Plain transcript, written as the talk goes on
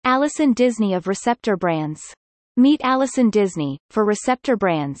Allison Disney of Receptor Brands. Meet Allison Disney, for Receptor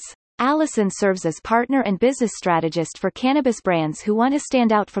Brands. Allison serves as partner and business strategist for cannabis brands who want to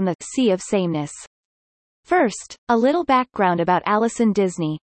stand out from the sea of sameness. First, a little background about Allison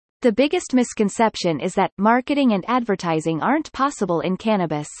Disney. The biggest misconception is that marketing and advertising aren't possible in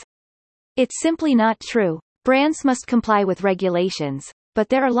cannabis. It's simply not true. Brands must comply with regulations, but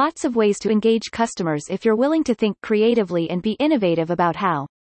there are lots of ways to engage customers if you're willing to think creatively and be innovative about how.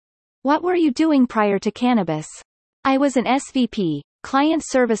 What were you doing prior to cannabis? I was an SVP, Client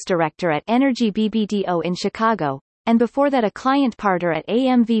Service Director at Energy BBDO in Chicago, and before that a client partner at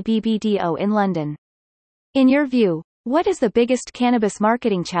AMV BBDO in London. In your view, what is the biggest cannabis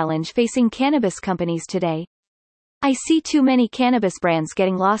marketing challenge facing cannabis companies today? I see too many cannabis brands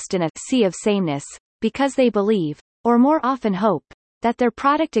getting lost in a sea of sameness, because they believe, or more often hope, that their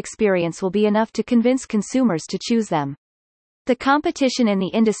product experience will be enough to convince consumers to choose them. The competition in the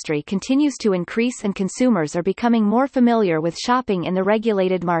industry continues to increase and consumers are becoming more familiar with shopping in the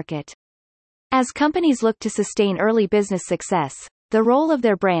regulated market. As companies look to sustain early business success, the role of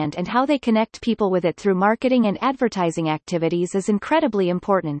their brand and how they connect people with it through marketing and advertising activities is incredibly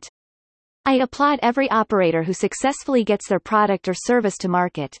important. I applaud every operator who successfully gets their product or service to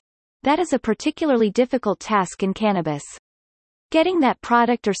market. That is a particularly difficult task in cannabis. Getting that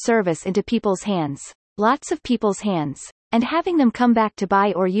product or service into people's hands, lots of people's hands, and having them come back to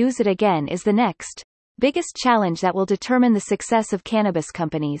buy or use it again is the next, biggest challenge that will determine the success of cannabis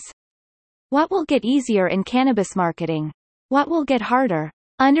companies. What will get easier in cannabis marketing? What will get harder?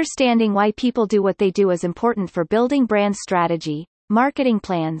 Understanding why people do what they do is important for building brand strategy, marketing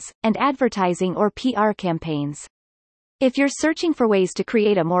plans, and advertising or PR campaigns. If you're searching for ways to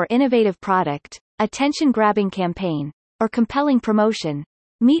create a more innovative product, attention-grabbing campaign, or compelling promotion,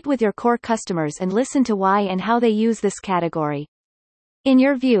 meet with your core customers and listen to why and how they use this category. In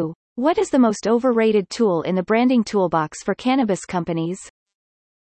your view, what is the most overrated tool in the branding toolbox for cannabis companies?